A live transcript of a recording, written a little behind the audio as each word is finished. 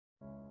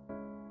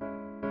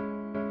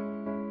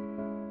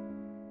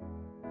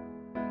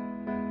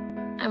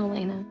I'm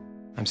Elena.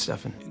 I'm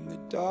Stefan. In the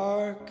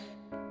dark,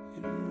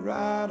 and I'm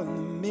right on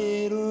the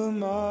middle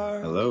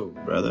mark. Hello,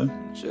 brother.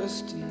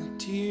 Just in the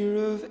tear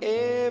of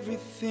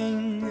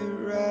everything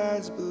that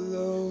rides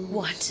below.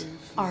 What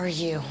are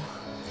you?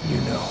 You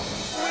know.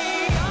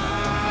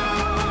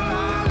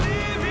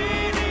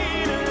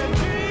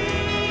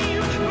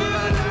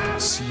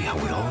 See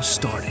how it all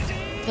started.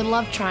 The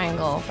love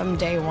triangle from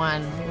day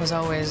one was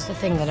always the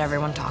thing that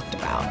everyone talked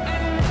about.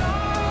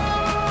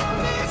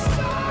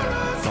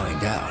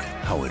 Find out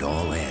how it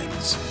all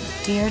ends.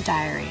 Dear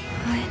Diary,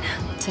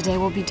 today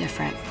will be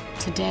different.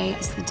 Today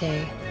is the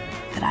day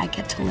that I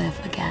get to live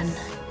again.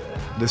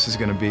 This is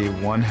gonna be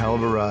one hell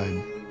of a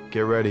ride.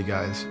 Get ready,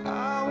 guys.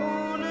 I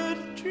wanna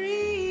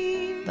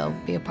dream. They'll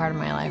be a part of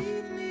my life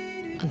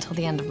until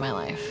the end of my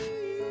life.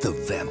 The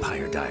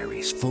Vampire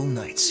Diaries full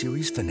night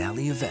series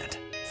finale event.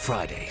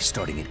 Friday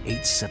starting at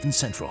 8/7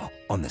 Central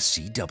on the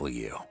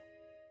CW.